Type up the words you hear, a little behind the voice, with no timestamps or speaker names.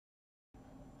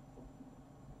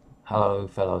Hello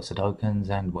fellow Sudokans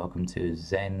and welcome to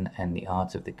Zen and the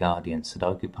Art of the Guardian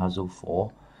Sudoku puzzle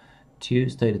for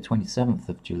Tuesday the 27th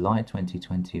of July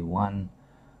 2021.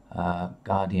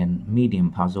 Guardian medium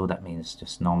puzzle. That means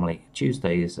just normally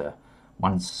Tuesday is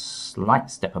one slight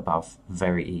step above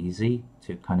very easy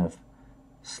to kind of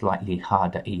slightly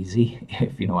harder easy,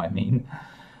 if you know what I mean.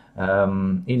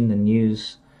 In the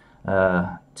news,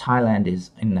 Thailand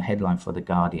is in the headline for the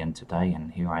Guardian today,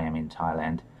 and here I am in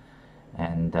Thailand.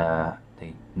 And they're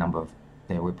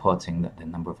reporting that the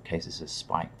number of cases has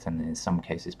spiked, and in some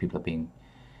cases people are being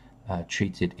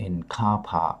treated in car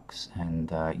parks.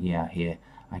 And here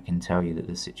I can tell you that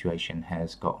the situation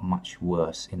has got much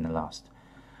worse in the last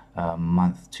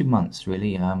month, 2 months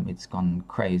really. It's gone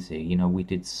crazy. You know, we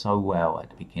did so well at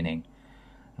the beginning,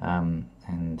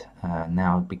 and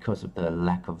now because of the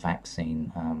lack of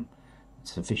vaccine,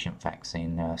 sufficient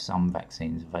vaccine, there are some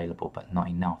vaccines available but not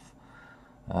enough.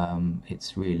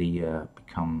 It's really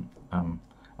become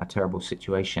a terrible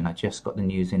situation. I just got the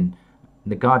news in.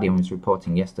 The Guardian was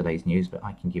reporting yesterday's news, but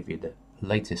I can give you the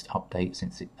latest update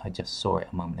since I just saw it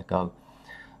a moment ago.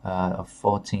 Of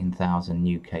 14,000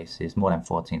 new cases, more than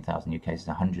 14,000 new cases,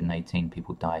 118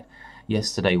 people died.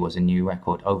 Yesterday was a new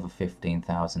record, over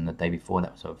 15,000. The day before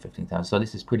that was over 15,000. So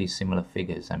this is pretty similar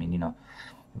figures. I mean, you know,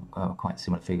 quite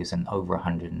similar figures, and over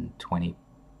 120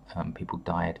 people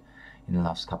died in the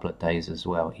last couple of days as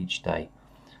well, each day.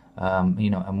 You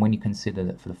know, and when you consider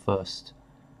that for the first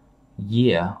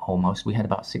year almost we had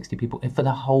about 60 people for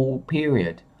the whole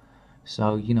period,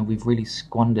 so you know we've really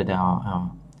squandered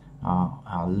our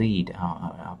lead,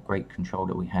 our great control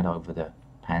that we had over the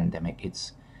pandemic.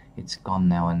 It's gone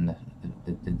now, and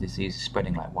the disease is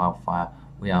spreading like wildfire.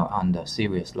 We are under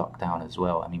serious lockdown as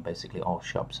well. I mean, basically all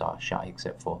shops are shut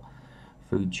except for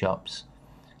food shops.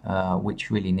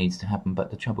 Which really needs to happen, but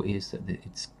the trouble is that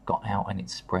it's got out and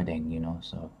it's spreading, you know.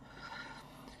 So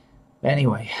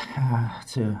anyway,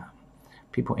 to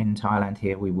people in Thailand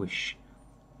here, we wish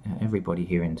everybody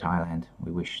here in Thailand,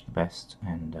 we wish the best,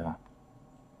 and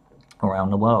around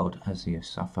the world as you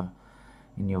suffer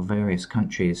in your various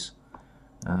countries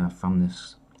from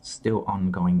this still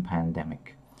ongoing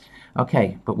pandemic.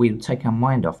 Okay, but we'll take our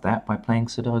mind off that by playing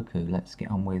Sudoku. Let's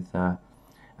get on with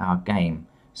our game.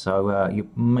 So you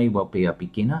may well be a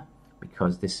beginner,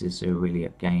 because this is really a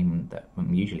game that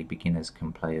usually beginners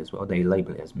can play as well. They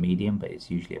label it as medium, but it's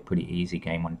usually a pretty easy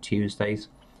game on Tuesdays.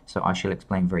 So I shall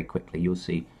explain very quickly. You'll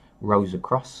see rows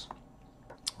across,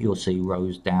 you'll see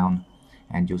rows down,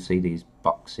 and you'll see these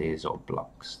boxes or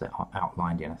blocks that are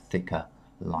outlined in a thicker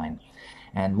line.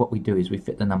 And what we do is we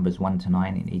fit the numbers 1 to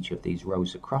 9 in each of these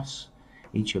rows across,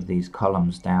 each of these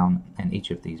columns down, and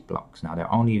each of these blocks. Now there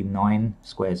are only 9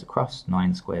 squares across,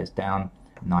 9 squares down,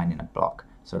 9 in a block.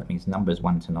 So that means numbers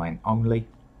 1 to 9 only.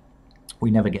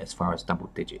 We never get as far as double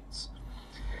digits.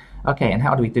 Okay, and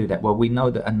how do we do that? Well, we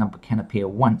know that a number can appear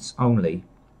once only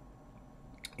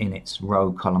in its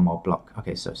row, column, or block.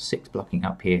 Okay, so 6 blocking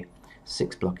up here,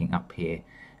 6 blocking up here,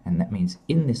 and that means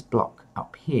in this block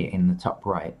up here in the top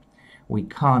right, we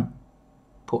can't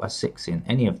put a 6 in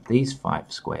any of these 5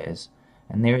 squares,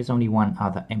 and there is only one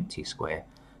other empty square,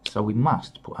 so we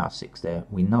must put our 6 there.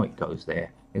 We know it goes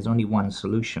there. There's only one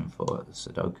solution for the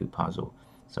Sudoku puzzle,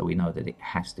 so we know that it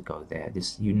has to go there.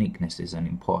 This uniqueness is an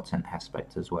important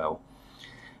aspect as well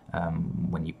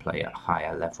when you play at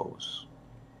higher levels.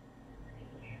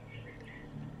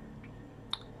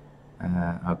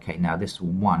 Okay, now this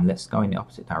one, let's go in the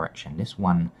opposite direction. This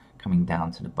one coming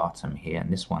down to the bottom here, and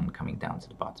this one coming down to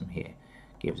the bottom here,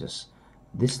 gives us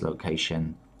this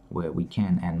location where we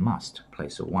can and must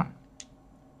place a 1.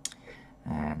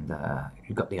 And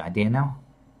you've got the idea now?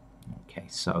 Okay,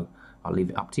 so I'll leave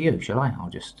it up to you, shall I? I'll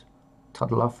just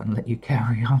toddle off and let you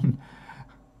carry on.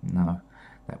 No,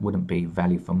 that wouldn't be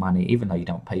value for money, even though you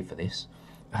don't pay for this.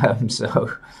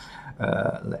 So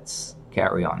let's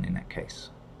carry on in that case.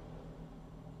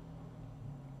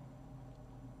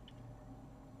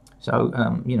 So,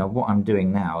 you know, what I'm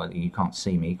doing now, you can't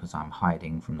see me because I'm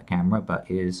hiding from the camera, but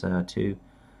is to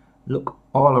look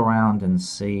all around and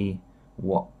see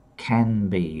what can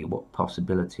be, what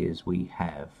possibilities we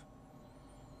have.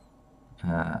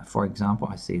 For example,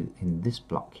 I see in this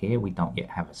block here we don't yet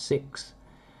have a 6,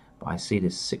 but I see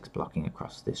this 6 blocking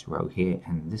across this row here,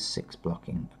 and this 6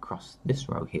 blocking across this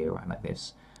row here, right, like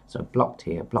this. So blocked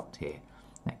here,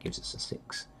 that gives us a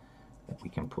 6 that we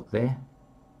can put there.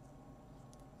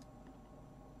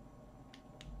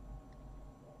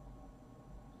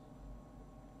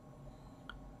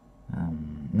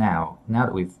 Now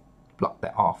that we've blocked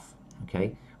that off,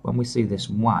 okay, when we see this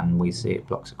 1, we see it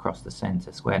blocks across the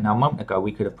center square. Now, a moment ago,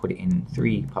 we could have put it in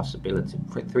three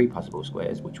possible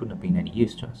squares, which wouldn't have been any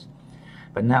use to us.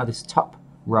 But now this top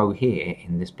row here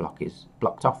in this block is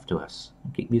blocked off to us. I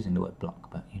keep using the word block,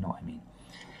 but you know what I mean.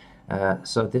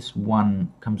 So this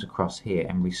 1 comes across here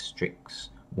and restricts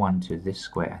 1 to this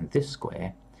square and this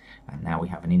square. And now we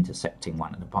have an intersecting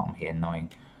 1 at the bottom here,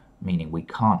 meaning we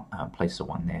can't place a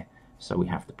 1 there. So we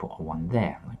have to put a 1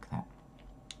 there, like that.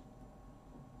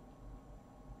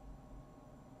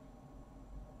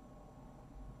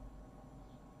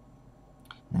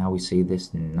 Now we see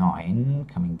this 9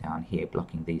 coming down here,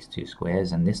 blocking these two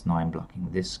squares, and this 9 blocking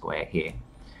this square here.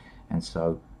 And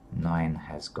so 9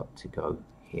 has got to go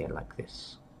here like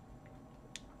this.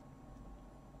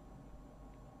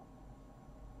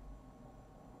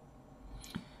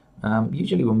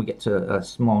 Usually when we get to a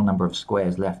small number of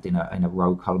squares left in a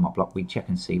row, column or block, we check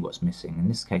and see what's missing. In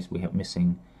this case we have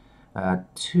missing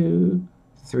 2,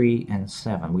 3 and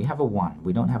 7. We have a 1,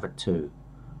 we don't have a 2.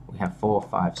 We have 4,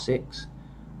 5, 6.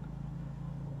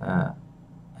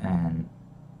 And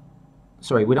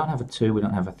sorry, we don't have a 2, we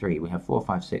don't have a 3. We have 4,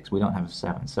 5, 6. We don't have a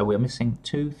 7. So we're missing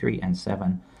 2, 3 and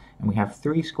 7. And we have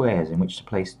 3 squares in which to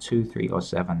place 2, 3 or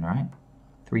 7, right?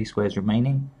 3 squares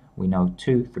remaining. We know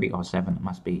 2, 3 or 7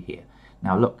 must be here.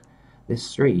 Now look,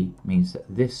 this 3 means that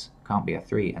this can't be a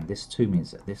 3, and this 2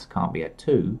 means that this can't be a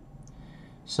 2.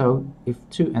 So if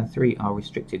 2 and 3 are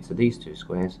restricted to these 2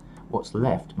 squares, what's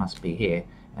left must be here.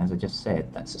 As I just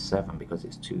said, that's a 7 because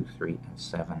it's 2, 3 and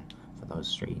 7 for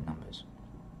those 3 numbers.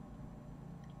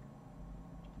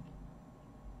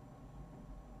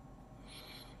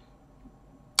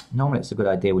 Normally it's a good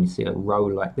idea when you see a row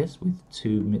like this with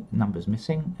 2 numbers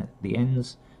missing at the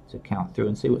ends to count through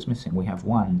and see what's missing. We have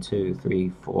 1, 2,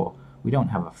 3, 4. We don't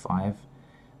have a 5,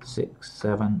 6,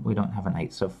 7. We don't have an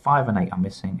 8. So 5 and 8 are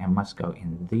missing and must go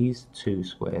in these 2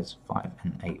 squares, 5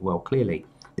 and 8. Well, clearly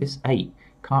this 8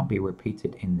 can't be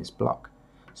repeated in this block.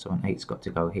 So an 8's got to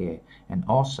go here. And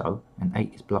also an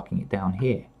 8 is blocking it down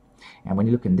here. And when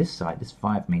you look in this side, this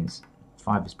 5 means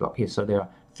 5 is blocked here. So there are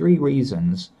 3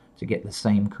 reasons to get the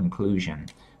same conclusion,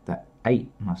 that 8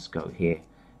 must go here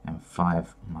and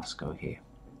 5 must go here.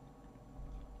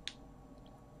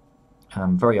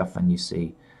 Very often you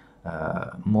see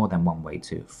more than one way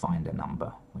to find a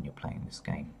number when you're playing this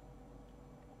game.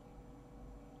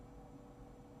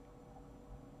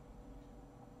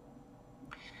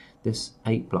 This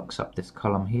 8 blocks up this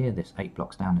column here, this 8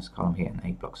 blocks down this column here, and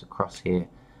 8 blocks across here.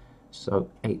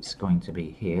 So 8's going to be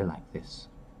here like this.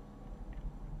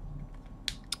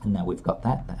 And now we've got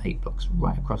that 8 blocks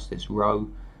right across this row,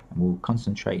 and we'll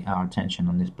concentrate our attention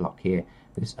on this block here.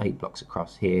 This 8 blocks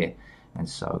across here, and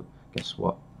so guess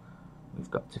what?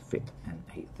 We've got to fit an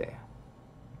 8 there.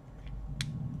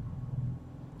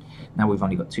 Now we've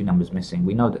only got 2 numbers missing.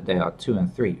 We know that they are 2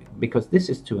 and 3 because this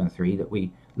is 2 and 3 that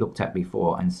we looked at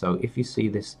before. And so if you see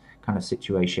this kind of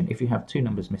situation, if you have 2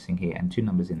 numbers missing here and 2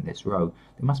 numbers in this row,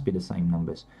 they must be the same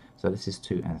numbers. So this is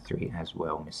 2 and 3 as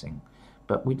well missing.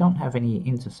 But we don't have any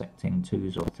intersecting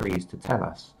 2s or 3s to tell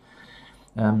us.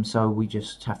 So we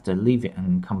just have to leave it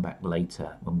and come back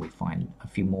later when we find a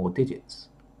few more digits.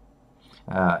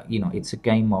 You know, it's a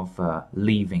game of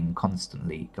leaving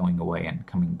constantly, going away and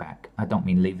coming back. I don't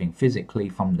mean leaving physically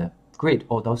from the grid,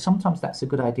 although sometimes that's a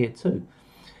good idea too.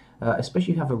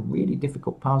 Especially if you have a really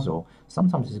difficult puzzle,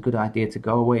 sometimes it's a good idea to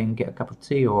go away and get a cup of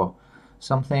tea or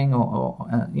something, or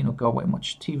you know, go away and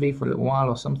watch TV for a little while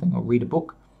or something, or read a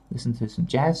book, listen to some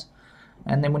jazz,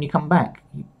 and then when you come back,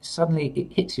 suddenly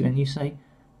it hits you and you say,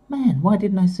 man, why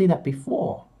didn't I see that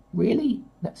before? Really?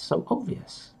 That's so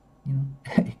obvious. You know,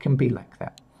 it can be like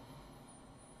that.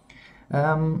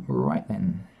 Right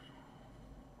then.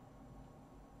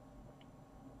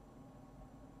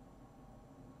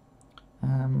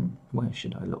 Where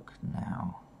should I look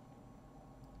now?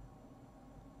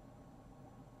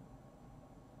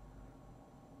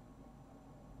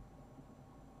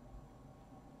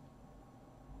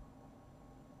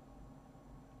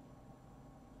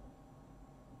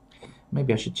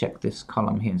 Maybe I should check this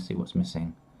column here and see what's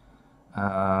missing.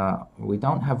 We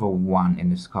don't have a 1 in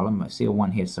this column. I see a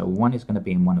 1 here, so 1 is going to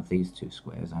be in one of these 2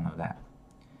 squares. I know that.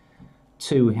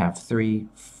 2 we have 3.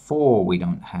 4 we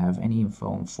don't have any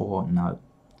info on 4. No.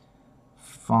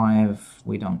 5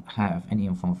 we don't have any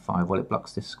info on 5. Well, it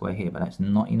blocks this square here, but that's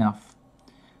not enough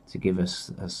to give us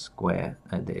a square,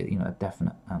 you know, a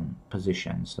definite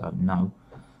position. So no,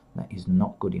 that is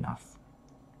not good enough.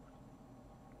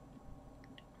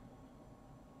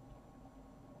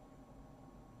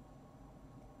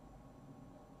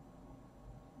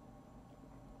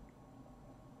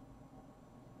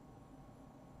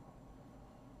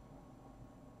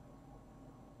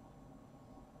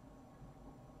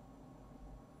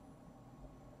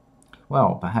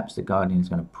 Well, perhaps the Guardian is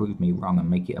going to prove me wrong and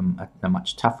make it a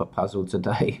much tougher puzzle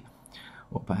today.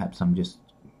 Or perhaps I'm just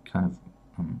kind of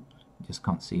just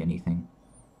can't see anything.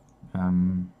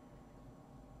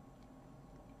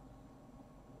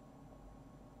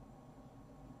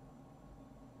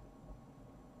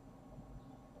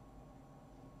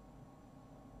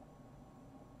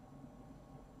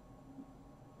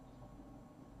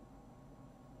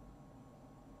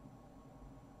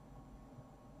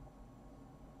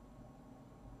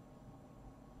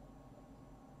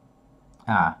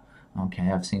 Ah, okay,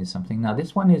 I've seen something. Now,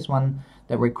 this one is one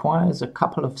that requires a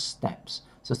couple of steps.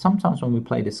 So sometimes when we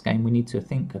play this game, we need to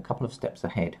think a couple of steps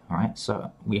ahead, all right? So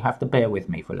we have to bear with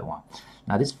me for a little while.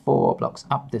 Now, this 4 blocks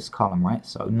up this column, right?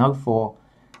 So no 4,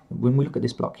 when we look at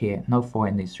this block here, no 4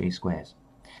 in these 3 squares.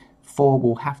 4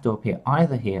 will have to appear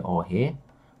either here or here,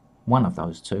 one of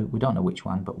those two. We don't know which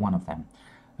one, but one of them.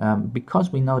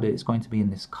 Because we know that it's going to be in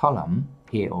this column,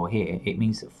 here or here, it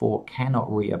means that 4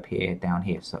 cannot reappear down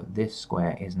here. So this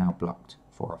square is now blocked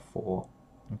for a 4.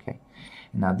 Okay.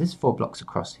 Now this 4 blocks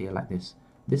across here like this.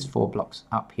 This 4 blocks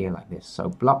up here like this. So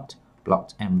blocked,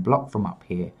 blocked, and blocked from up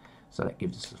here. So that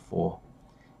gives us a 4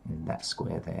 in that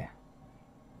square there.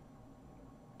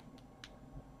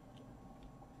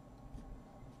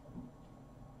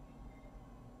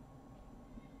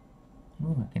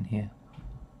 Oh, I can hear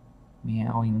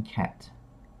meowing cat.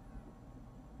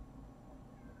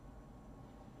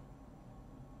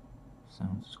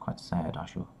 Sounds quite sad. I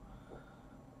shall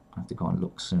have to go and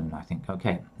look soon, I think.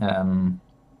 Okay. I'm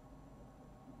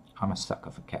a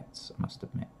sucker for cats, I must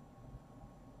admit.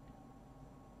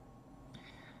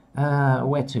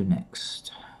 Where to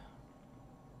next?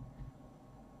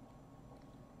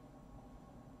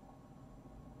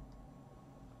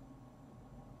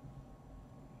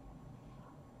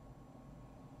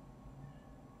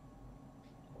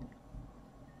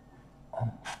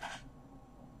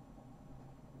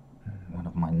 One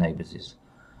of my neighbours is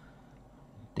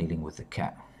dealing with the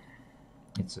cat.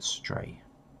 It's a stray.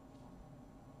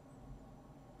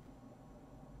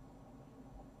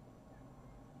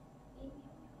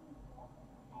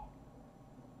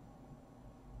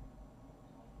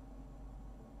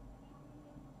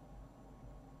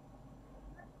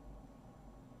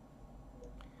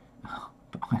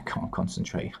 I can't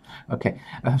concentrate. Okay,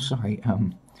 sorry.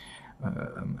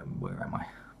 Where am I?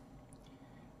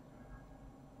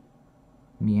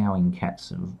 Meowing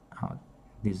cats are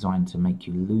designed to make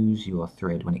you lose your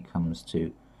thread when it comes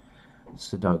to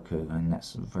Sudoku, and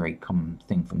that's a very common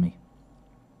thing for me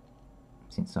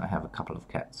since I have a couple of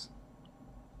cats.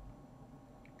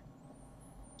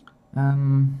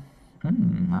 I'm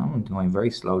going very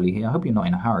slowly here. I hope you're not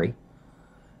in a hurry.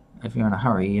 If you're in a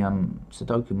hurry,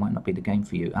 Sudoku might not be the game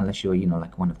for you unless you're,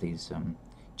 like one of these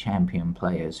champion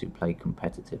players who play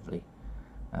competitively.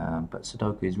 But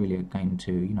Sudoku is really a game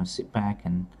to, sit back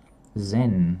and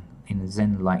zen in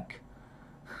zen-like.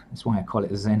 That's why I call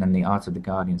it Zen and the Art of the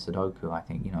Guardian Sudoku. I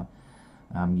think,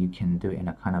 you can do it in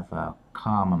a kind of a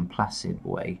calm and placid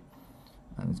way.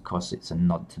 And of course, it's a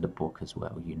nod to the book as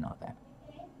well, you know that.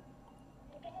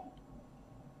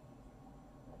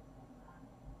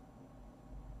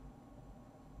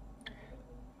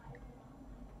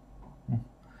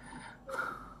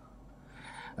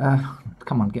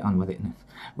 Come on, get on with it.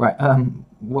 Right,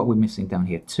 what we're missing down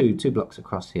here, two blocks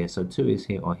across here, so 2 is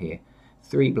here or here.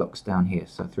 3 blocks down here,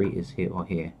 so 3 is here or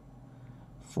here.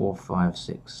 4, 5,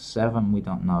 6, 7, we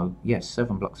don't know. Yes,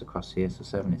 7 blocks across here, so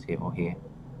 7 is here or here.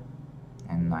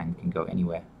 And 9 can go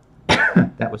anywhere.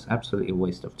 That was absolutely a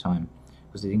waste of time,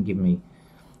 because it didn't give me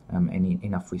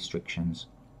enough restrictions.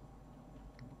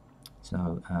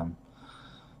 So,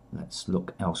 let's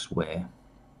look elsewhere.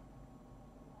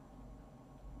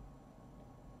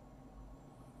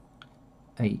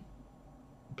 Eight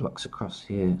blocks across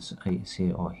here, so 8 is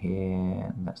here or here,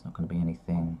 and that's not going to be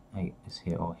anything. 8 is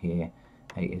here or here,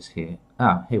 8 is here.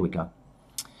 Ah, here we go.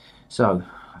 So,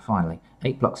 finally,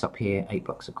 8 blocks up here, 8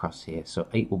 blocks across here. So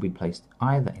 8 will be placed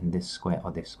either in this square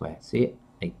or this square. See it?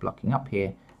 8 blocking up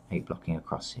here, 8 blocking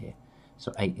across here.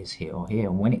 So 8 is here or here,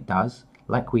 and when it does,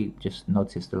 like we just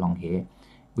noticed along here,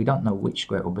 we don't know which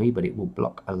square it will be, but it will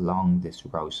block along this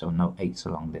row. So no 8s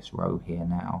along this row here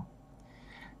now.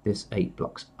 This 8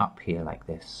 blocks up here like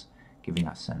this, giving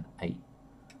us an 8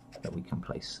 that we can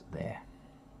place there.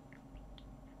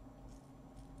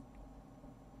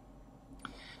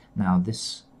 Now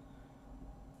this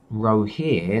row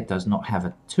here does not have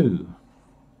a 2.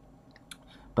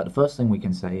 But the first thing we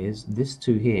can say is this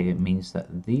 2 here means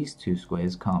that these 2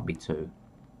 squares can't be 2,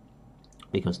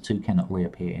 because 2 cannot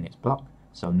reappear in its block.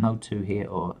 So no 2 here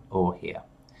or here.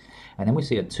 And then we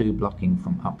see a 2 blocking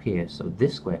from up here, so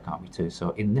this square can't be 2.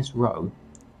 So in this row,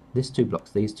 this 2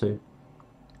 blocks these 2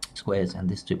 squares, and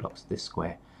this 2 blocks this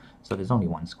square. So there's only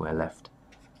one square left,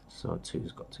 so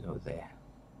 2's got to go there.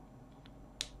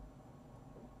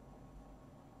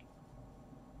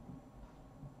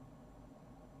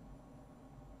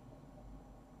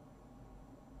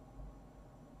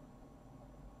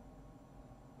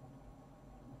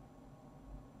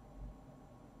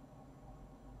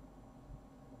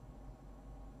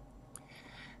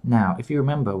 Now, if you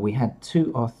remember, we had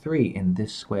 2 or 3 in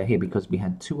this square here because we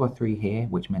had 2 or 3 here,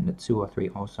 which meant that 2 or 3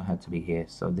 also had to be here.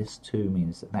 So this 2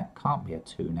 means that that can't be a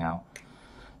 2 now.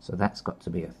 So that's got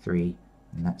to be a 3,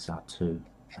 and that's our 2,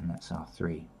 and that's our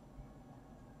 3.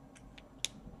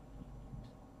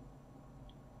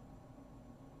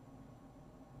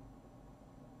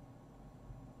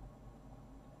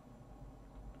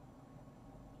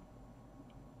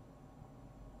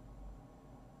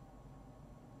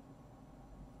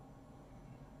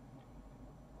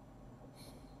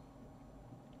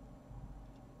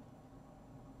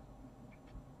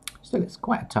 Still, it's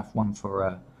quite a tough one for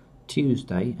a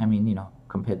Tuesday. I mean, you know,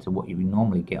 compared to what you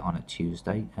normally get on a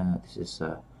Tuesday, this is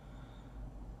a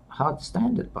hard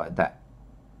standard by that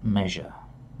measure.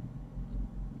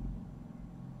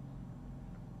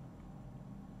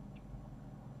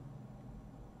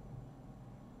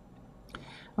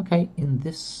 Okay, in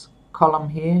this column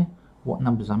here, what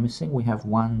numbers are missing? We have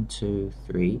 1, 2,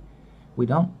 3. We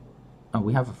don't. Oh,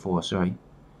 we have a 4. Sorry.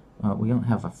 We don't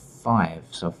have a 5,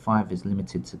 so 5 is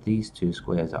limited to these 2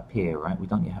 squares up here, right? We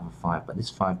don't yet have a 5, but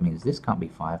this 5 means this can't be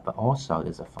 5, but also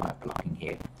there's a 5 blocking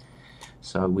here.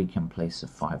 So we can place a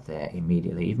 5 there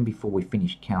immediately, even before we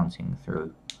finish counting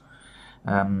through.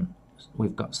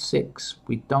 We've got 6,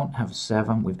 we don't have a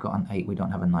 7, we've got an 8, we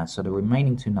don't have a 9. So the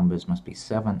remaining 2 numbers must be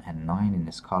 7 and 9 in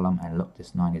this column, and look,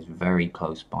 this 9 is very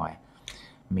close by,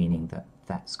 meaning that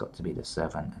that's got to be the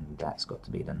 7 and that's got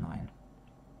to be the 9.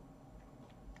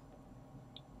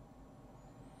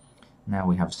 Now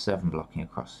we have 7 blocking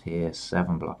across here,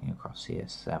 7 blocking across here,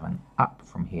 7 up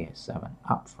from here, 7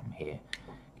 up from here,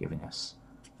 giving us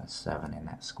a 7 in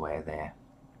that square there.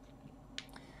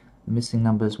 The missing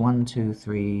numbers 1, 2,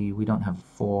 3, we don't have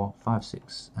 4, 5,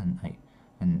 6 and 8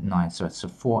 and 9, so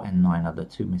 4 and 9 are the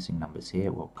 2 missing numbers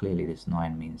here. Well, clearly this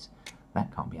 9 means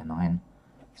that can't be a 9,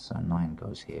 so 9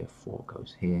 goes here, 4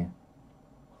 goes here.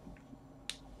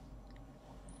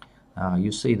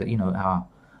 You see that, you know, our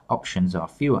options are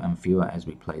fewer and fewer as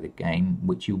we play the game,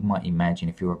 which you might imagine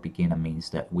if you're a beginner means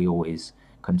that we always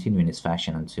continue in this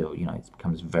fashion until, you know, it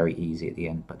becomes very easy at the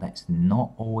end, but that's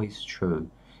not always true.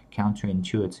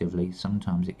 Counterintuitively,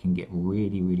 sometimes it can get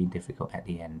really, really difficult at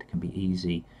the end. It can be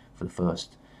easy for the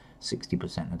first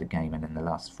 60% of the game, and then the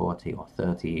last 40 or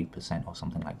 30% or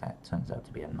something like that turns out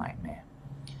to be a nightmare.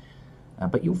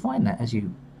 But you'll find that as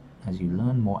you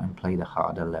learn more and play the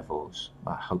harder levels.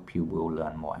 I hope you will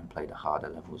learn more and play the harder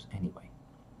levels anyway.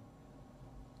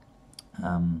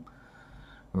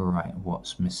 Right,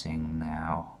 what's missing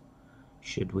now?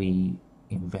 Should we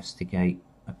investigate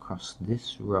across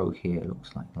this row here?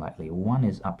 Looks like likely 1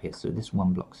 is up here, so this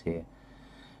 1 blocks here.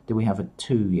 Do we have a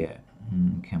 2 yet?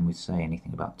 Can we say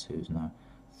anything about 2s? No.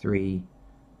 3,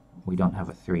 we don't have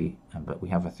a 3, but we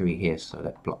have a 3 here, so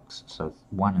that blocks. So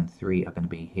 1 and 3 are going to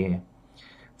be here.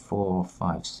 4,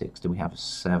 5, 6. Do we have a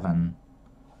 7?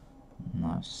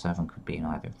 No, 7 could be in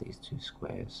either of these 2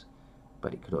 squares,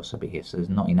 but it could also be here. So there's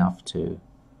not enough to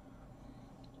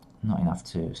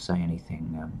say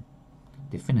anything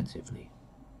definitively.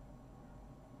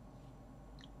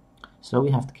 So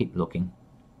we have to keep looking.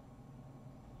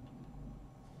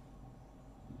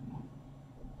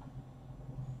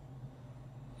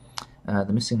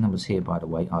 The missing numbers here, by the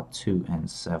way, are 2 and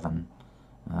 7.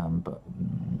 But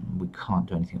we can't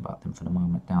do anything about them for the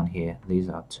moment. Down here, these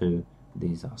are 2,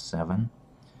 these are 7.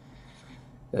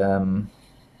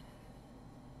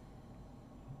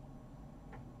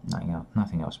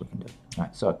 Nothing else we can do.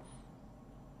 Right, so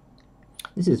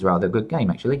this is rather a good game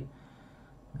actually.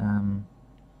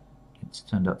 It's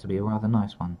turned out to be a rather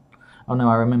nice one. Oh no,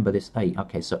 I remember this 8.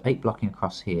 Okay, so 8 blocking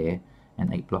across here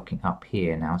and 8 blocking up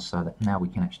here now, so that now we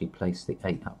can actually place the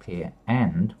 8 up here,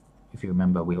 and if you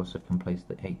remember, we also can place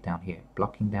the 8 down here,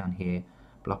 blocking down here,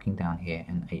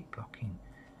 and 8 blocking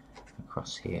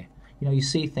across here. You know, you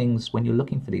see things, when you're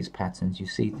looking for these patterns, you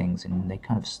see things and they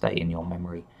kind of stay in your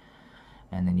memory,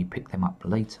 and then you pick them up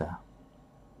later.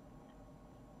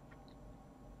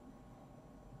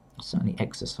 It certainly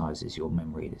exercises your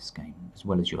memory, this game, as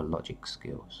well as your logic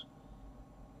skills.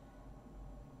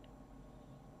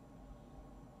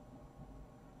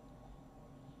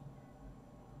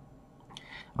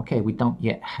 Okay, we don't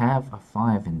yet have a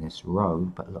 5 in this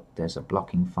row, but look, there's a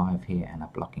blocking 5 here and a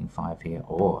blocking 5 here,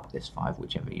 or this 5,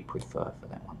 whichever you prefer for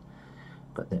that one.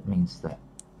 But that means that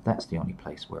that's the only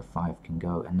place where a 5 can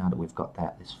go, and now that we've got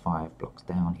that, this 5 blocks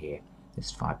down here,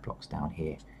 this 5 blocks down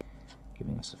here,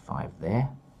 giving us a 5 there,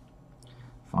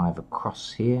 5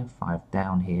 across here, 5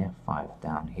 down here, 5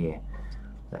 down here.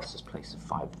 Let's just place a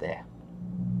 5 there.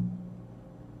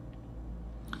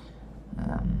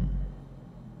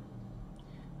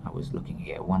 I was looking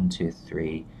here, 1, 2,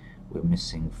 3, we're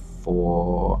missing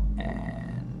 4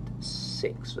 and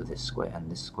 6 for this square and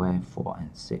this square, 4 and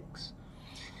 6.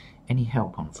 Any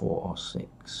help on 4 or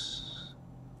 6?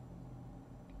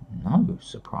 No,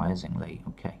 surprisingly.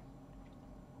 Okay.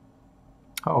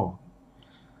 Oh,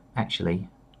 actually,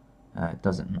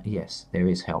 doesn't. Yes, there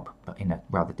is help, but in a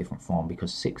rather different form,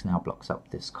 because 6 now blocks up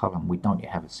this column. We don't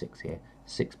yet have a 6 here.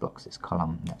 6 blocks this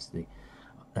column.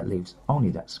 That leaves only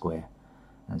that square,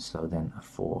 and so then a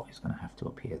 4 is going to have to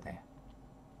appear there.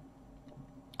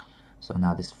 So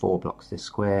now this 4 blocks this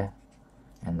square,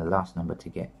 and the last number to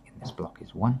get in this block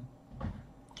is 1.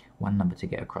 One number to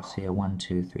get across here, 1,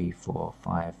 2, 3, 4,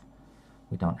 5.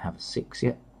 We don't have a 6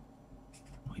 yet.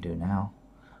 We do now.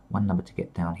 One number to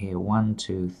get down here, 1,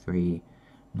 2, 3,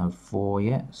 no 4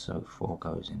 yet, so 4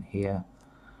 goes in here.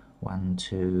 1,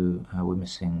 2, we're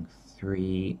missing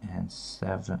 3 and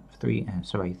 7, 3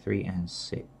 and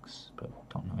 6, but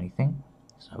don't know anything,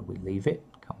 so we leave it,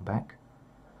 come back.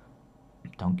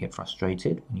 Don't get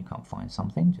frustrated when you can't find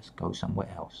something, just go somewhere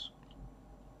else.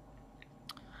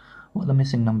 What are the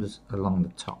missing numbers along the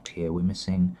top here? We're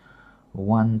missing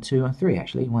 1, 2, and 3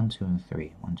 actually. 1, 2, and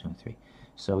 3. 1, 2, and 3.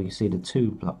 So you see the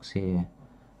 2 blocks here,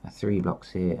 3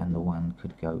 blocks here, and the 1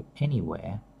 could go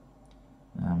anywhere.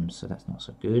 So that's not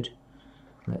so good.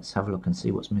 Let's have a look and see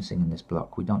what's missing in this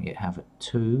block. We don't yet have a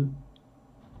 2,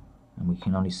 and we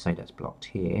can only say that's blocked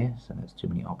here, so that's too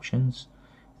many options.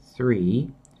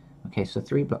 3. Okay, so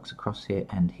 3 blocks across here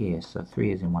and here, so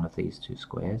 3 is in one of these 2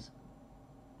 squares.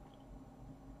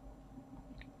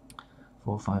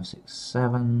 4, 5, 6,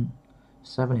 7.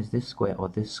 7 is this square or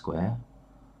this square,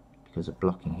 because of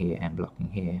blocking here and blocking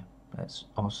here. That's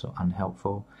also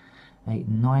unhelpful. 8,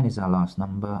 9 is our last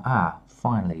number.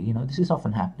 Finally, you know, this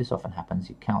often happens.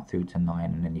 You count through to 9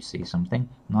 and then you see something.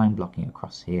 9 blocking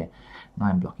across here,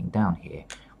 9 blocking down here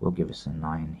will give us a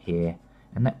 9 here,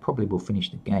 and that probably will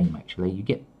finish the game. Actually, you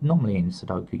get, normally in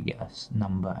Sudoku you get a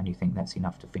number and you think that's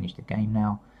enough to finish the game.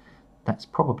 Now that's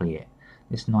probably it.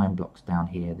 This 9 blocks down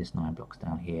here, this 9 blocks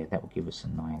down here, that will give us a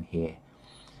 9 here.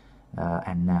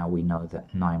 And now we know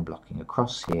that 9 blocking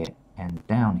across here and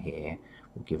down here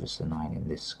will give us a 9 in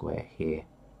this square here.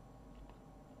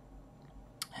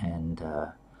 And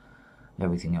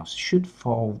everything else should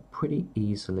fall pretty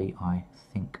easily, I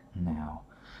think, now.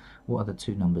 What are the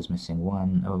 2 numbers missing?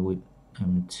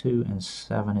 2 and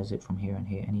 7, is it from here and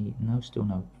here? No, still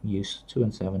no use. 2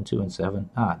 and 7, 2 and 7.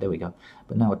 There we go.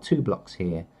 But now 2 blocks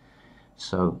here.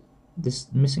 So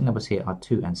this missing numbers here are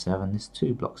 2 and 7. This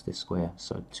 2 blocks this square,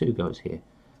 so 2 goes here,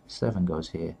 7 goes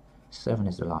here. 7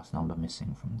 is the last number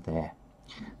missing from there.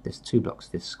 This 2 blocks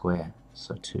this square,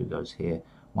 so 2 goes here.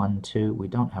 1, 2. We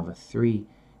don't have a 3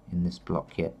 in this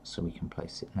block yet, so we can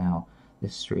place it now.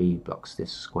 This 3 blocks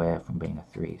this square from being a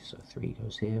 3, so 3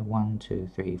 goes here. 1, 2,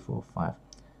 3, 4, 5,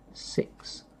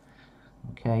 6.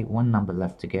 Okay, one number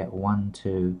left to get. 1,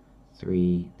 2,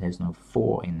 3. There's no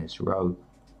 4 in this row,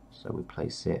 so we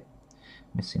place it.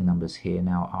 Missing numbers here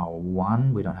now are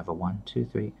 1. We don't have a 1, 2,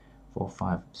 3, 4,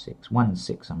 5, 6. 1 and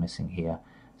 6 are missing here.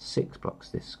 6 blocks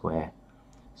this square,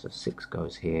 so 6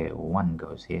 goes here. 1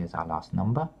 goes here is our last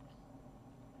number.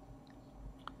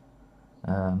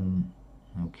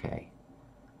 Okay,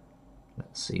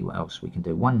 let's see what else we can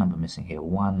do. 1 number missing here.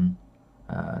 1.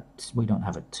 We don't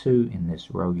have a 2 in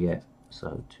this row yet,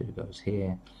 so 2 goes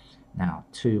here. Now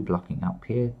 2 blocking up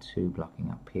here, 2 blocking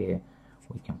up here.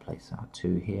 We can place our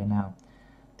 2 here now.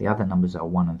 The other numbers are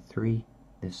 1 and 3.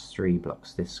 This 3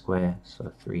 blocks this square,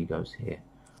 so 3 goes here.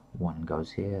 1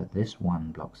 goes here. This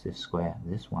 1 blocks this square.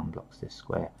 This 1 blocks this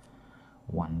square.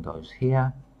 1 goes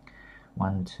here.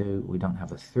 1, 2. We don't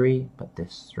have a 3, but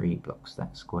this 3 blocks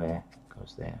that square.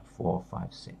 Goes there. 4,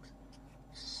 5, 6,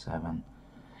 7.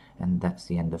 And that's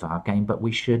the end of our game. But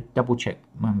we should double check.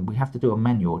 We have to do a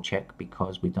manual check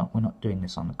because we're not doing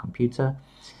this on the computer.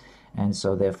 And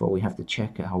so therefore we have to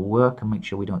check our work and make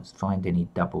sure we don't find any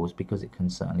doubles, because it can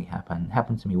certainly happen. It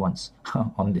happened to me once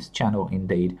on this channel,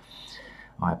 indeed.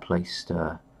 I placed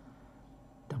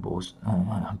doubles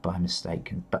by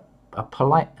mistake, but a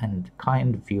polite and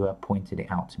kind viewer pointed it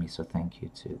out to me, so thank you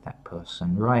to that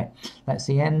person. Right, that's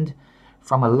the end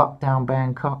from a lockdown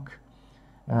Bangkok.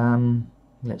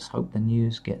 let's hope the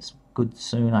news gets good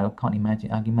soon. I can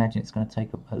imagine it's going to take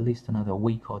at least another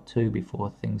week or two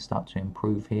before things start to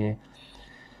improve here,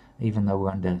 even though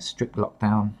we're under strict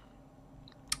lockdown.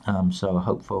 So I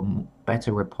hope for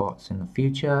better reports in the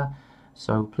future.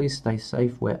 So please stay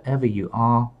safe wherever you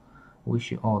are.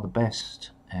 Wish you all the best,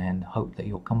 and hope that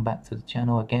you'll come back to the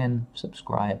channel again,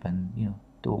 subscribe, and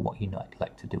do what you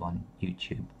like to do on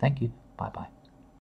YouTube. Thank you. Bye bye.